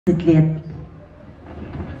лет.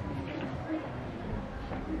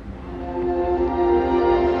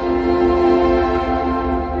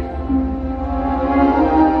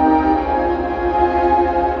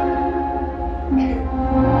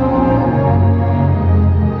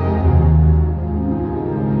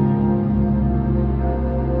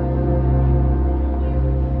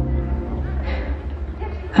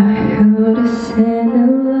 I heard a sing a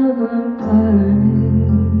lullaby.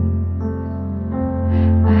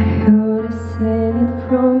 I heard a sing it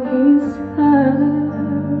from his heart.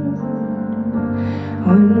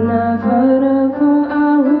 Whenever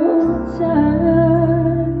I would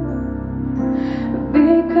die,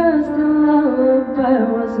 because the lullaby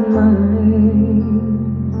was mine.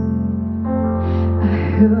 I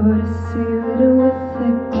heard a seal it with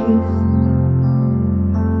a kiss.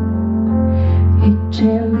 He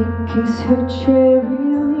gently kissed her cherry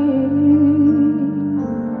lips.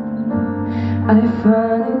 I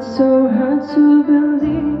find it so hard to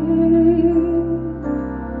believe,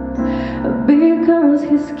 because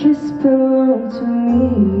his kiss belonged to me.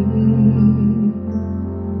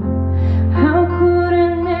 How could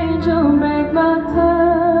an angel break my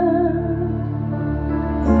heart?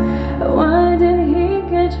 Why did he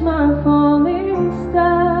catch my falling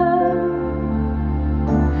star?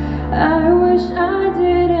 I wish I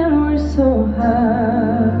didn't work so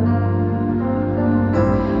hard.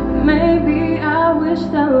 Maybe I wish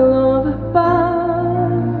that love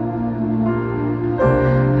apart.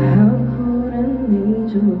 How could an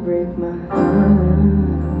angel break my heart?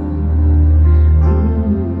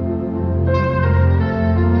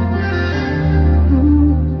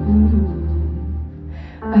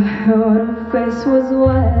 I heard her face was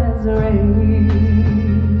white as rain,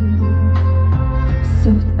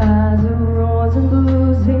 soft as a rose and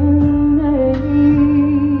blues in May.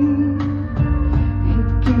 He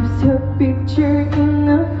keeps her picture in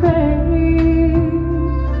a frame,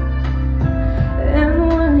 and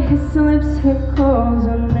when he sleeps he calls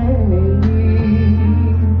her name.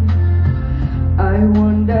 I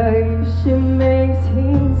wonder if she makes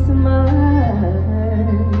him smile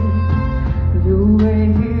the way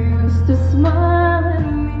he used to smile at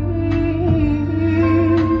me.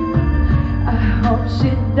 I hope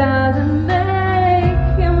she doesn't make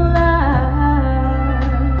him laugh,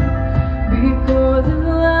 because his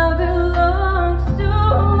love belongs to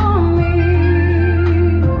me.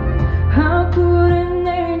 How could an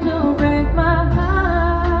angel break my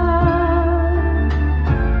heart?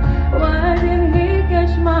 Why did he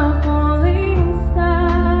catch my falling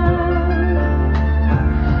star?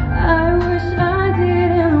 I wish I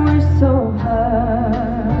didn't work so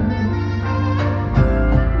hard.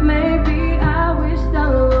 Maybe I wish that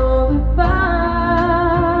love apart.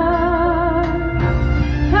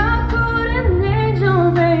 How could an angel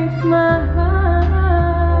break my heart?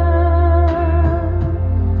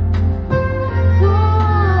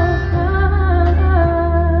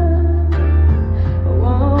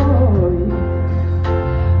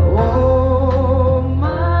 Oh,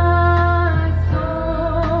 my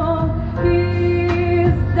soul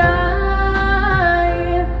is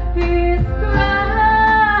dying, he's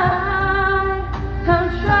crying. I'm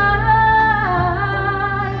trying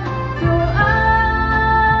to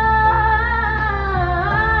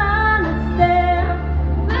understand.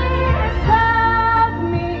 Please help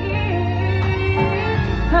me.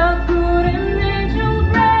 How could an angel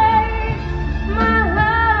break my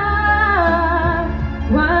heart?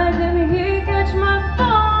 Why didn't he catch my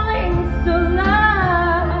falling so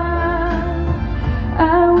loud? I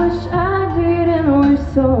wish I didn't work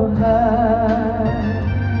so hard.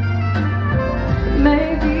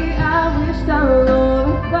 Maybe I wish that love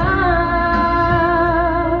apart.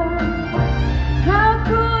 How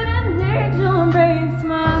could an angel break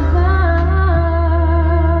my heart?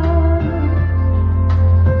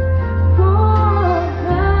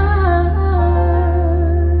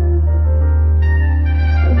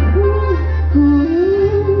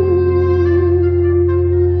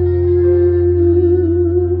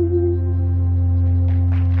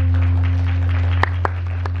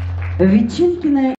 Ветчинкина